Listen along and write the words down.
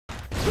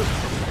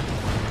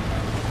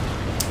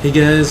Hey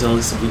guys,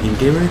 Alex the Vegan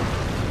Gamer,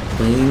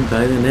 playing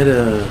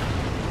Bayonetta.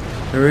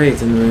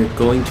 Alright, and we're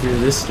going through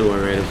this door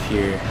right up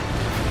here.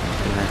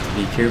 Gonna have to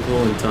be careful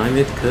and time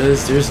it,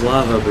 cause there's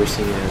lava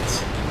bursting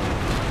out.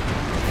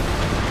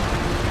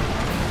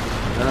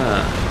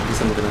 I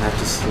guess I'm gonna have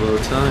to slow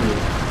time.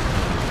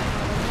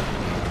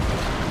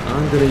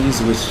 I'm gonna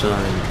use witch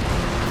time.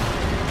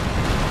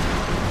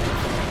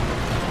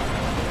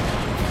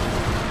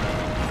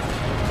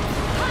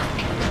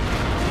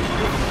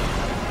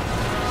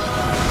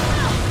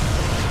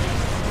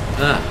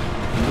 I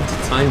need to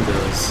time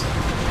those.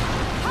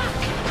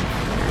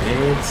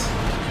 Alright.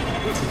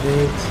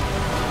 Activate.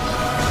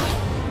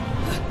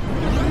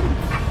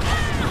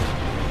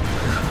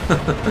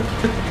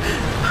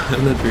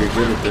 I'm not very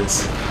good at this.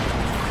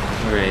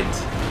 Alright.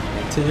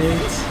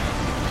 Activate.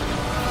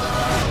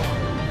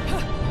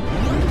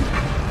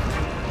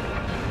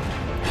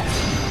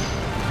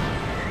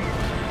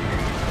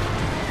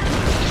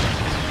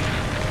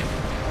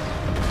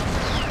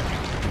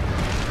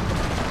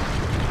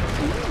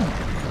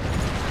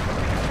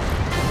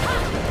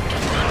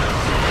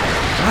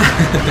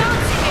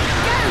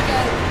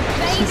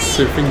 She's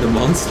surfing the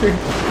monster?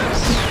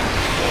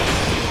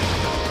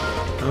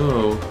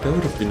 Oh, that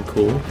would have been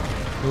cool.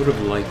 I would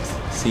have liked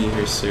seeing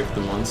her surf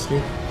the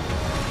monster.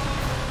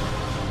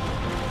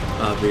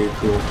 Ah, very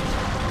cool.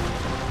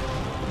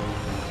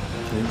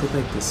 Can I go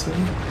back this way?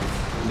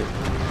 No.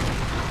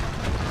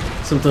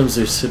 Sometimes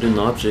there's certain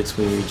objects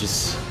when you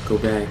just go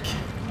back.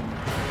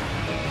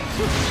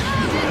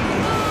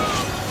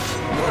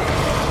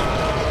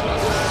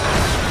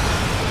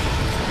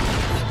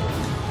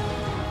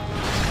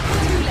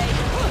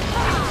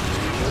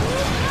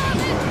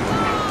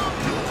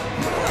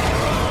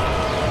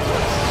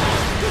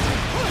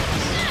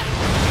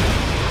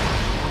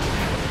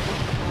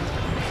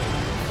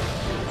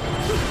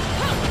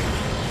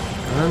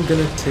 I'm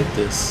gonna take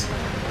this.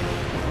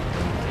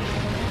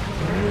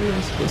 Where am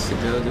I supposed to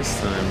go this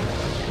time?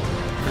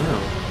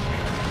 Oh.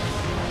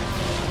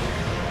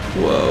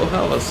 Whoa,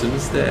 how awesome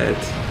is that?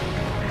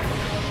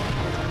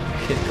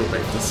 Can't go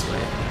back this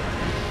way.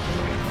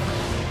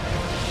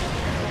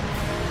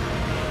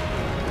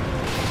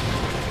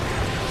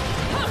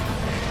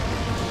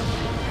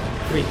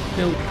 Wait,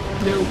 no,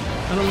 no,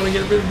 I don't want to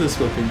get rid of this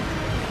weapon.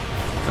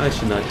 I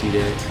should not do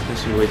that. I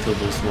should wait till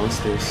those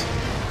monsters.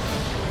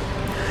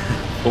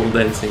 Pole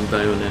dancing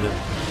Bayonetta.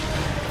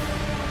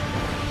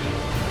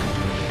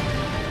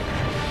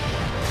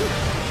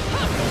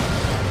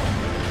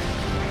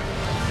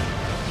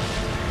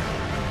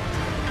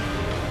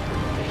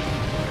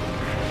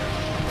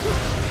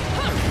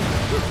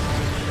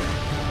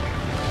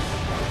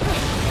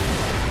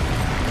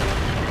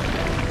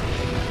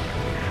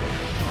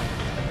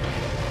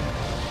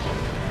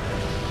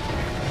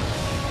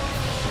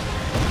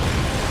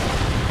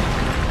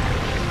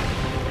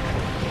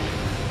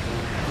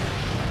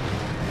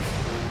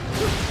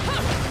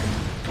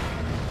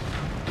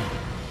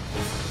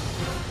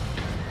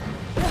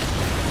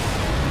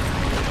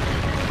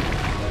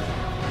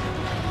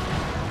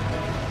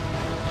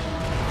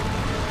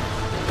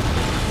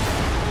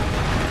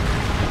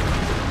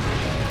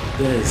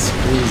 That is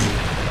crazy.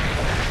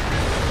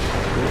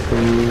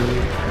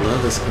 Uh-oh.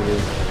 Lava's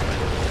coming.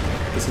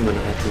 Guess I'm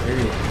gonna have to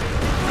hurry.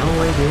 I don't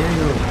like the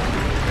angle.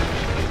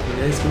 You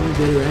guys give me a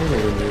better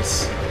angle than this.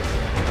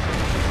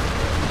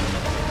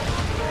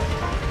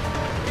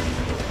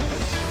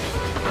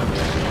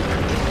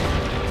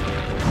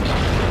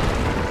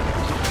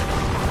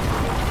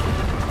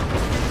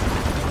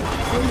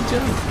 Oh,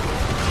 jump!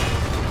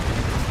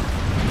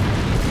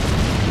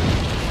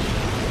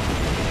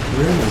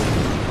 Where am I?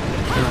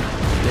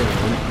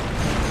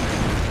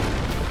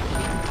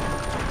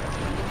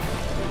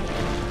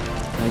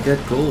 I got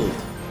gold.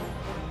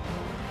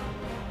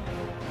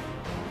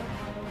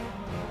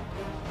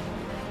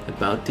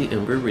 About the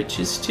Ember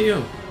Riches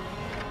too.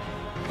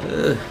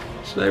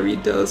 Should I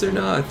read those or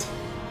not?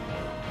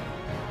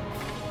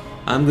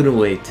 I'm gonna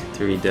wait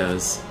to read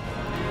those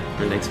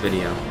for the next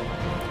video.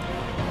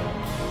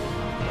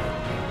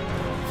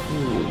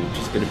 Ooh,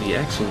 just gonna be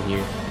action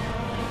here.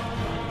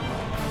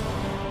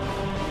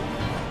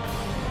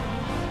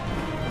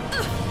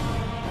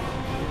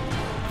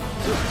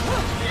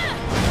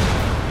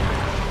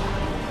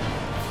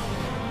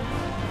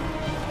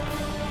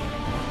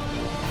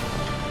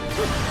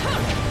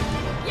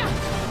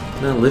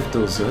 Can I lift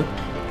those up?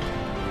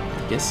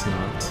 I guess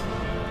not.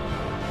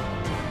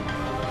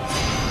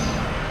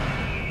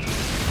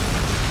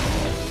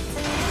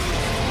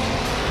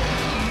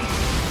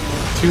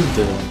 Two of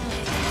them.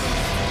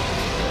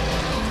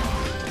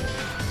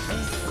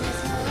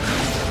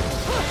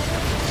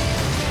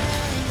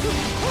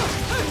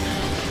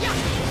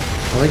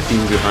 I like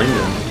being behind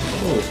them.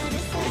 Oh.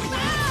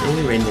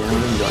 Only right now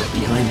I'm not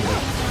behind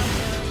them.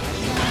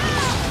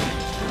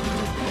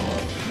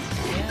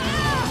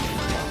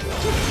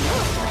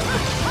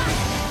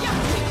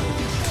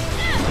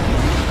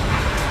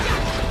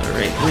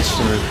 Alright, which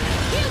one?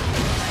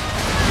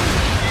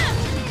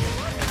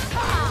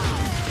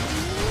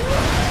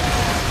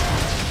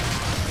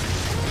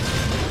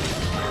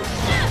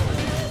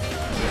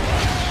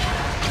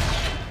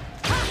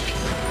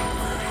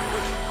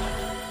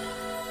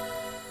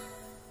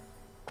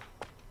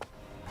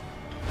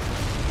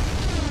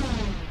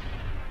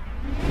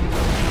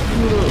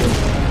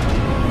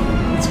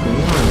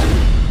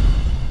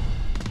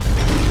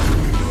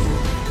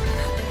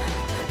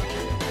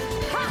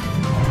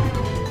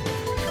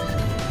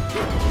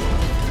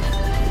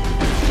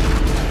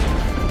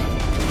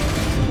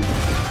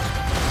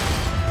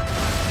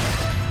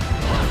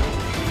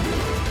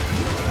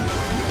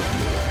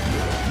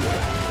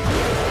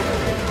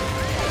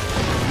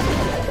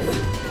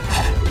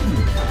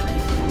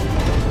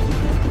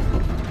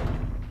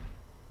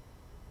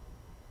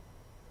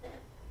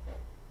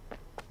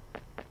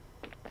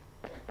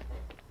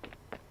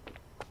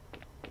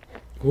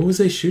 What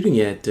was I shooting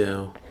at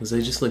though? Was I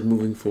just like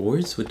moving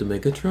forwards with the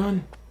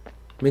Megaton?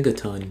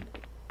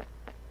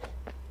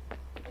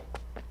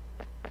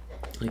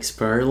 Like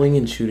spiraling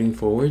and shooting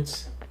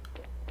forwards?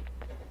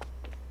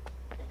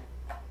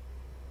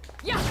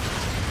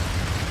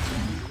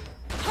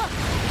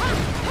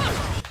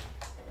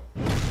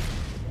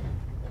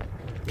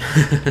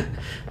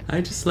 I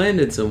just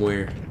landed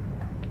somewhere.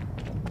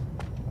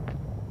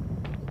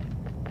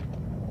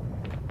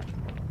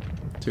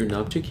 Is there an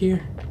object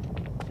here?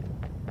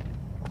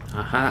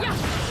 Aha!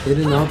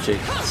 Hidden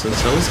object, so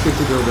it's always good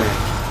to go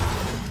back.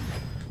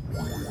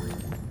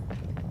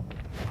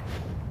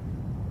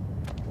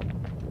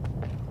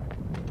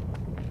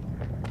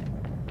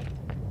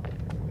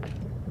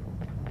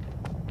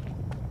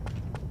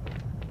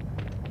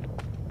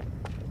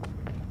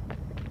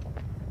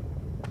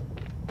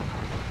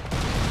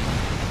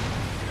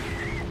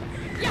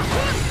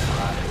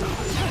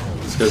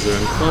 It's because they're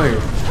on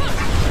fire.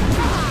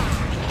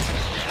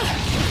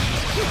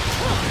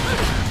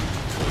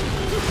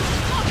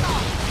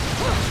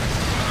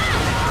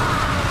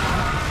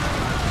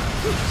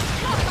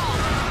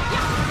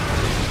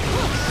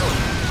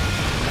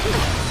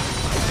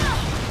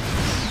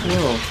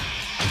 Whoa.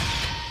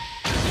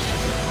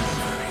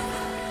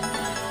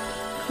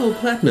 Oh,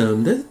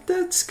 platinum.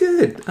 That's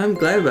good. I'm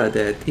glad about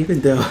that.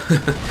 Even though I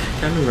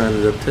kind of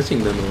rounded up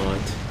touching them a lot.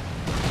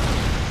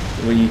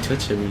 When you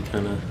touch them, you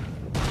kind of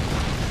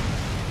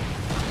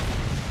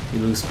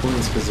lose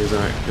points because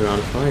they're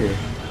on fire.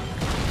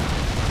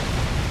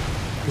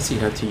 I guess you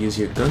have to use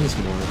your guns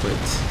more,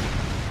 but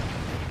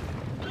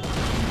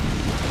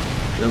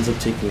it ends up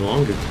taking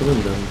longer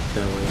killing them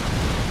that way.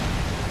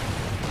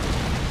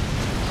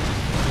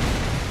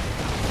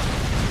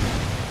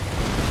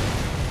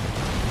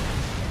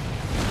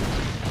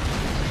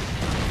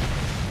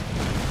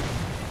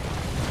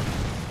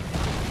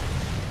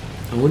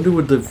 I wonder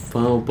what the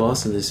final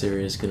boss in this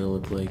area is gonna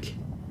look like.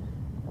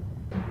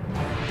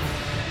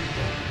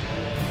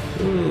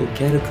 Ooh,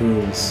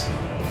 catacombs.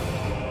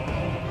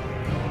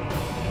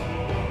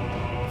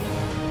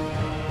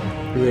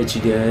 Alright,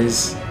 you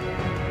guys.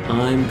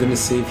 I'm gonna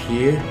save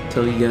here.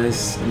 Tell you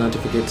guys not to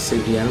forget to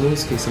save the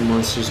animals, kick some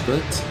monsters'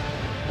 butt.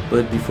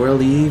 But before I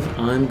leave,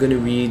 I'm gonna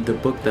read the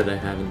book that I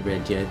haven't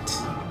read yet.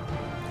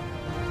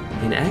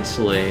 And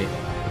actually,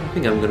 I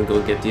think I'm gonna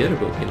go get the other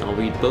book and I'll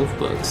read both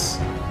books.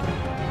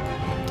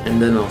 And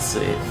then I'll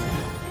save.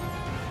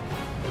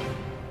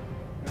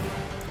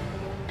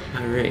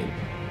 Alright.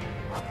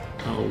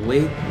 I'll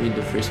wait, read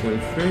the first one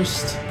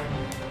first,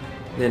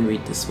 then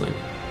read this one.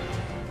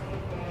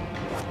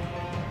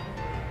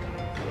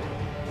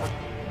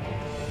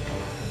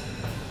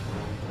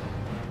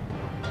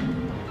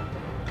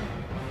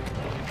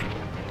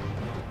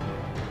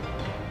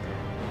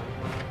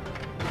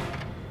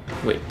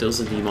 Wait, those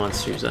are the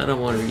monsters. I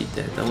don't want to read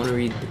that. I want to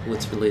read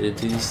what's related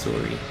to the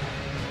story.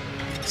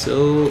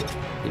 So,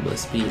 it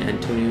must be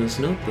Antonio's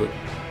notebook.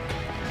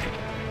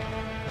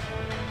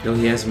 No,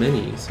 he has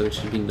many, so it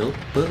should be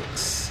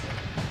notebooks.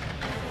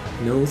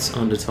 Notes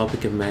on the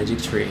topic of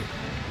magic tree.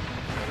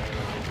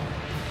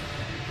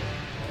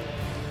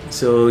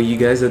 So you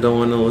guys that don't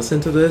want to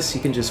listen to this,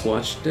 you can just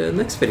watch the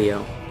next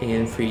video.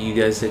 And for you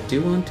guys that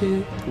do want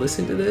to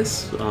listen to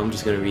this, I'm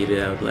just going to read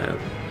it out loud.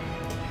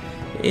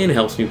 And it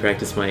helps me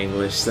practice my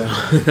English, so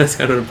that's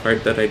kind of the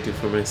part that I do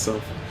for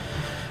myself.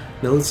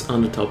 Notes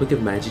on the topic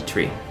of magic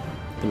tree.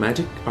 The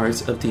magic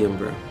arts of the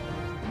Umbra.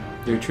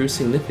 Their true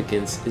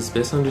significance is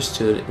best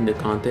understood in the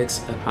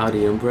context of how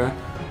the Umbra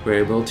were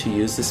able to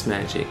use this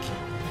magic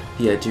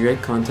via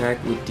direct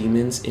contact with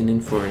demons in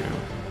Inferno.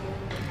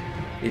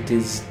 It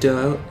is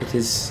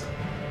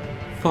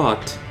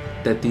thought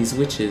that these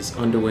witches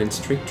underwent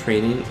strict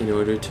training in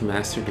order to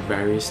master the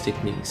various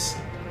techniques.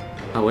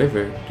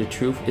 However, the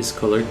truth is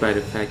colored by the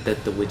fact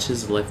that the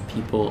witches left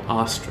people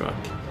awestruck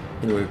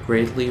and were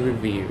greatly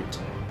revered.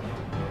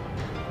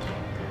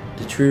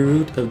 The true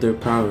root of their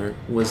power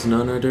was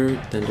none other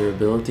than their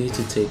ability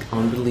to take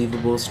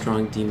unbelievable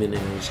strong demon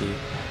energy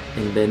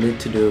and bend it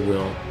to their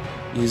will,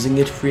 using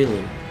it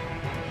freely.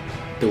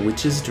 The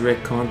witches'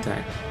 direct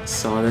contact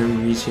saw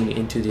them reaching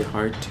into the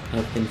heart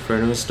of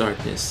Inferno's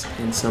darkness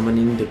and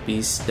summoning the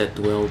beasts that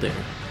dwell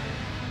there,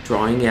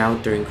 drawing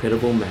out their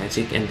incredible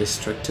magic and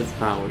destructive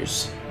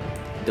powers.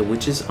 The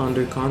witches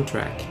under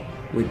contract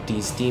with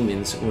these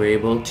demons were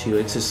able to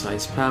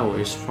exercise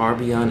powers far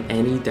beyond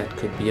any that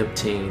could be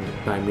obtained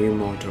by mere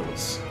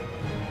mortals,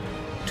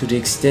 to the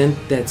extent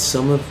that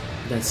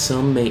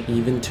some may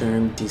even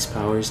term these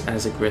powers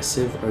as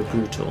aggressive or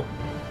brutal.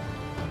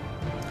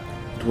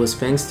 It was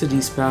thanks to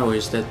these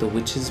powers that the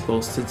witches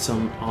boasted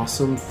some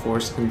awesome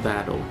force in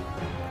battle.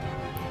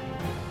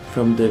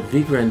 From the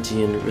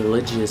Vigrantian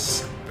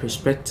religious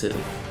perspective,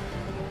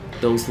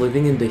 those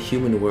living in the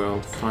human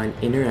world find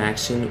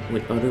interaction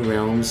with other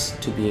realms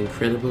to be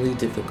incredibly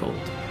difficult.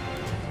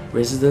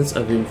 Residents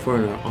of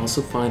Inferno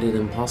also find it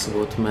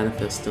impossible to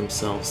manifest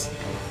themselves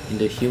in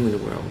the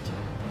human world.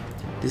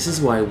 This is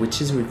why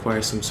witches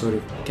require some sort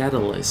of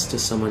catalyst to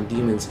summon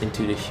demons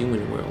into the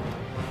human world,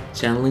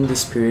 channeling the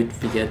spirit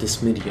via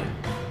this medium.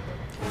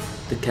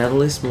 The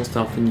catalyst most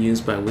often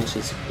used by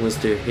witches was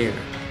their hair.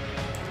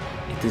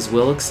 It is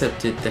well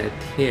accepted that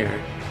hair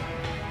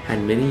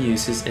had many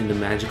uses in the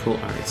magical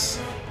arts,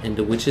 and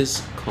the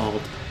witches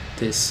called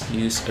this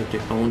use of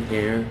their own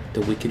hair the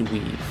wicked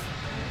weave,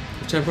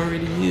 which I've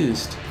already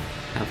used.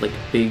 I have like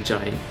a big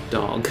giant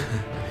dog.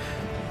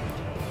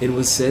 It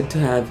was said to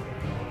have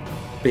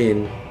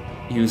been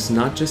used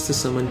not just to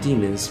summon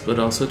demons, but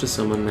also to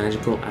summon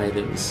magical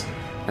items,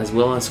 as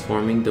well as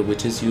forming the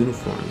witches'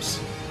 uniforms.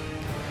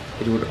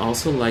 It would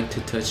also like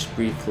to touch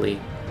briefly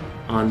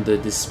on the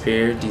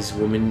despair these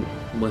women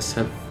must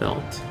have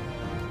felt.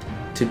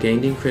 To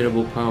gain the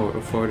incredible power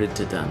afforded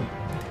to them,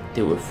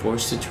 they were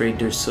forced to trade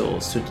their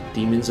souls to the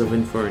demons of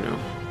Inferno.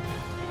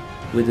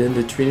 Within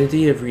the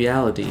Trinity of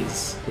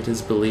Realities, it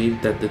is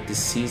believed that the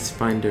deceased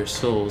find their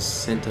souls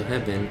sent to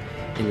heaven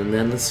in an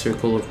endless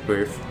circle of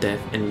birth,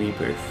 death, and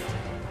rebirth.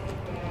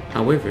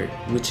 However,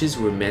 witches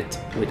were met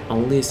with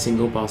only a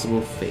single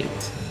possible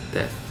fate,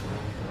 death,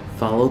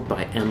 followed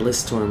by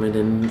endless torment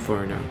in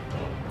Inferno.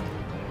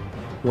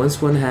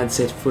 Once one had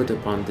set foot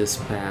upon this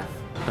path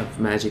of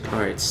magic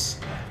arts,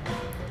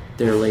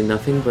 there lay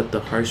nothing but the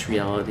harsh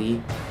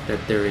reality that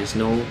there is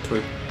no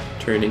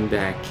turning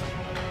back.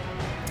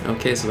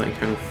 Okay, so I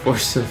kind of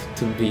forced them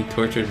to be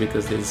tortured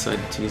because they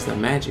decided to use that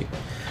magic.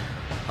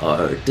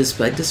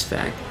 Despite this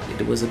fact,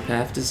 it was a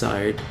path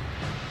desired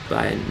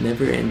by a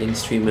never-ending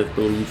stream of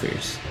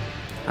believers.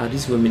 How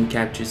these women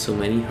captured so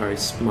many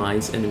hearts,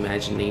 minds, and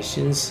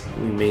imaginations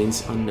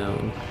remains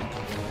unknown.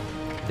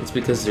 It's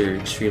because they're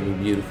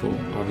extremely beautiful,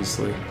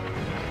 obviously.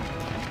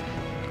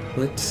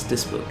 What's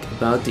this book?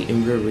 About the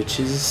Umbra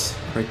Witches,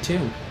 Part 2.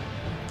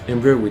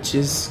 Umbra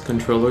Witches,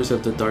 controllers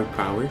of the dark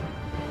power.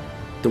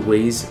 The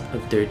ways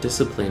of their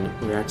discipline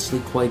were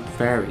actually quite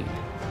varied.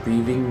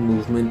 Breathing,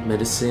 movement,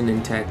 medicine,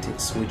 and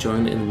tactics were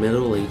joined in the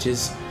Middle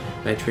Ages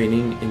by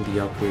training in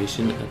the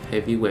operation of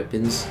heavy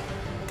weapons,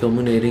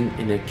 culminating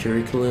in a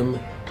curriculum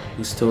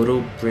whose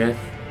total breadth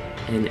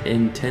and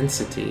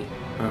intensity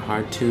are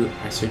hard to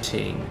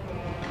ascertain.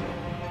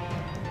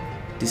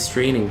 This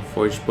training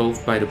forged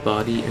both by the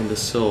body and the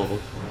soul,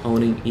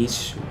 owning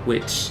each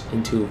witch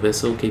into a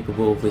vessel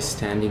capable of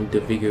withstanding the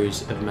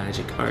vigors of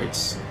magic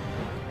arts,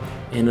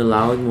 and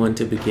allowing one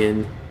to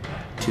begin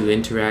to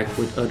interact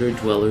with other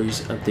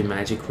dwellers of the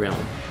magic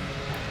realm.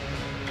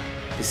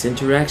 This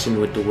interaction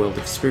with the world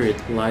of spirit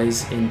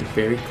lies in the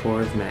very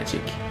core of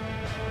magic.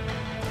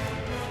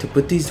 To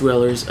put these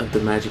dwellers of the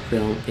magic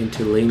realm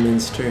into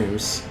layman's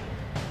terms,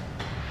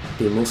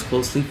 they most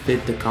closely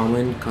fit the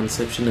common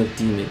conception of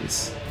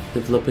demons,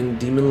 developing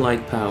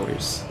demon-like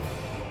powers.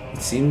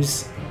 It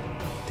seems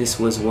this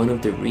was one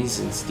of the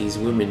reasons these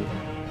women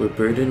were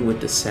burdened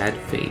with a sad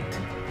fate,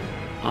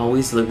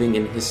 always living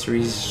in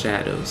history's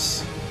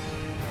shadows.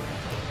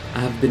 I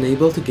have been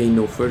able to gain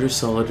no further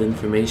solid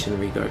information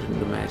regarding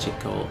the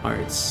magical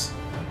arts,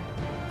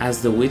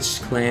 as the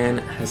witch clan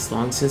has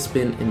long since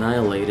been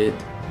annihilated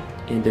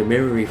and their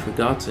memory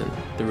forgotten.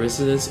 The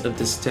residents of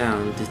this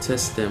town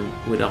detest them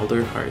with all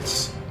their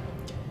hearts.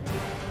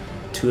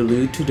 To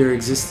allude to their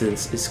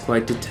existence is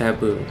quite the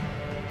taboo,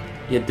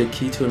 yet the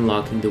key to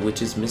unlocking the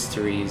witch's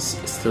mysteries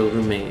still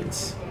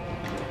remains.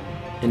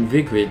 In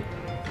Vigrid,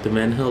 the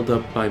man held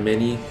up by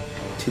many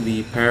to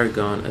be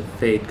paragon of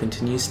fate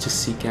continues to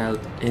seek out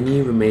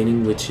any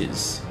remaining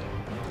witches.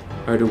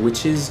 Are the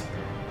witches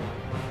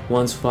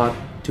once thought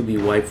to be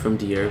wiped from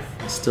the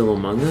earth still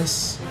among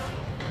us?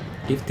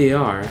 If they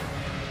are,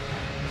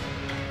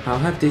 how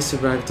have they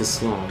survived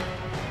this long?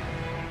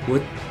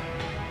 What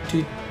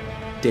do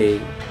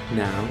they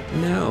now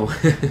know?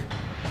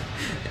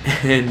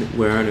 And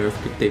where on earth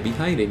could they be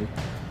hiding?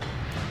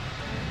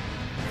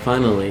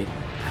 Finally,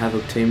 I have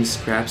obtained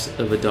scraps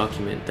of a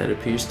document that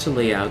appears to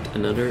lay out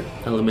another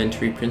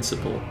elementary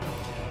principle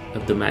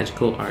of the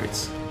magical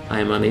arts. I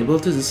am unable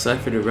to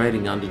decipher the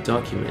writing on the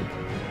document,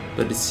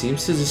 but it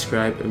seems to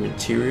describe a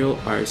material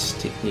arts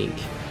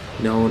technique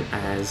known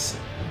as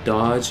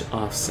dodge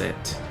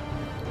offset.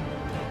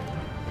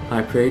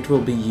 I pray it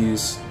will be of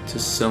use to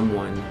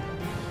someone,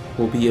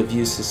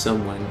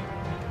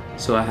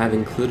 so I have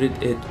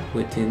included it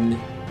within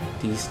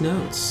these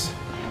notes.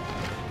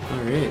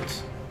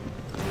 Alright.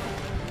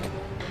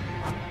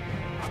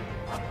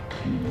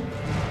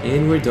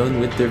 And we're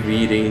done with the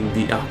reading,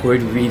 the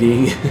awkward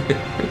reading.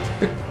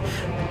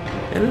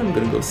 And I'm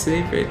gonna go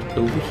save it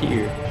over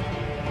here.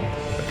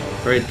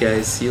 Alright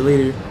guys, see you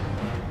later.